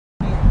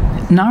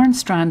Narin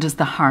Strand is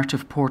the heart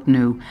of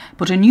Portnoo,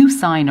 but a new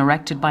sign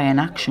erected by an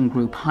action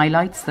group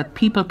highlights that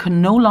people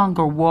can no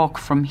longer walk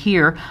from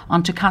here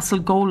onto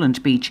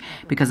Castlegoland Beach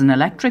because an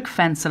electric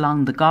fence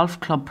along the golf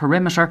club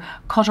perimeter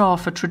cut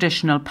off a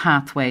traditional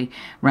pathway.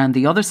 Round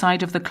the other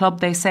side of the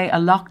club, they say a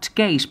locked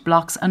gate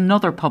blocks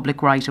another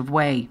public right of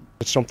way.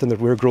 It's something that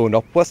we're growing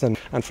up with, and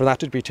for that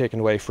to be taken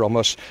away from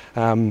us,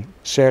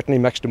 certainly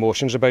mixed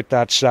emotions about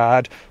that,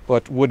 sad,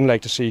 but wouldn't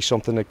like to see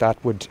something like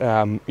that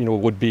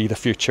would be the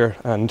future.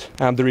 And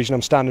the reason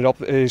I'm standing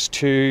up is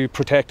to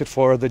protect it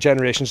for the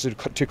generations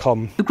to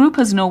come. The group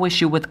has no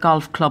issue with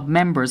golf club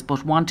members,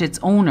 but want its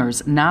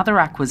owners,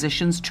 Narin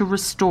Acquisitions, to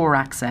restore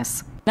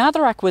access.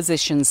 Narin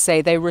Acquisitions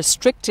say they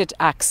restricted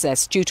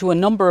access due to a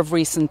number of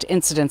recent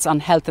incidents on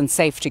health and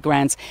safety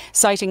grounds,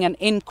 citing an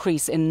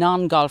increase in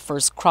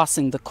non-golfers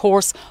crossing the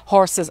course,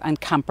 horses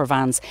and camper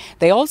vans.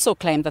 They also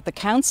claim that the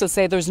council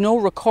say there's no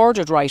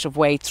recorded right of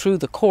way through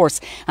the course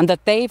and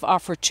that they've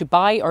offered to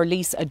buy or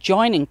lease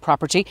adjoining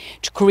property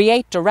to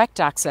create direct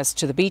access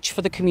to the beach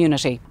for the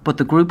community. But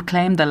the group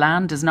claim the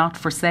land is not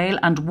for sale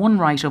and one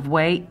right of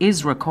way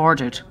is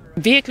recorded.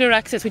 Vehicular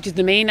access, which is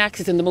the main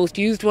access and the most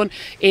used one,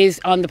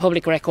 is on the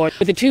public record.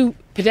 But the two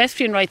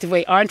pedestrian rights of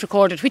way aren't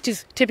recorded, which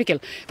is typical,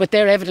 but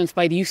they're evidenced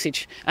by the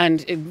usage.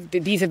 And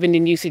these have been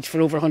in usage for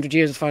over 100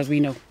 years as far as we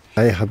know.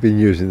 I have been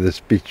using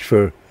this beach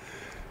for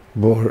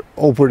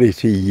over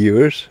 80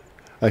 years.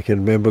 I can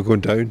remember going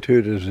down to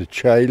it as a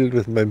child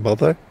with my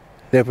mother.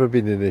 Never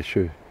been an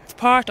issue. It's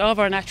part of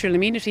our natural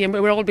amenity and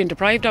we're all being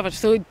deprived of it.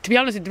 So to be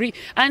honest,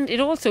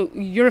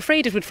 you're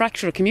afraid it would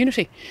fracture a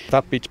community.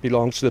 That beach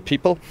belongs to the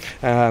people,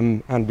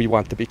 and we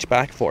want the beach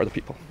back for the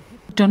people.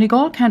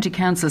 Donegal County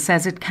Council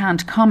says it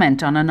can't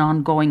comment on an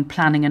ongoing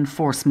planning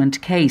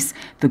enforcement case.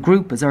 The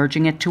group is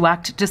urging it to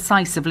act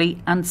decisively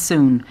and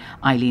soon.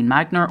 Eileen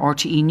Magner,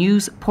 RTE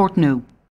News, Portnoo.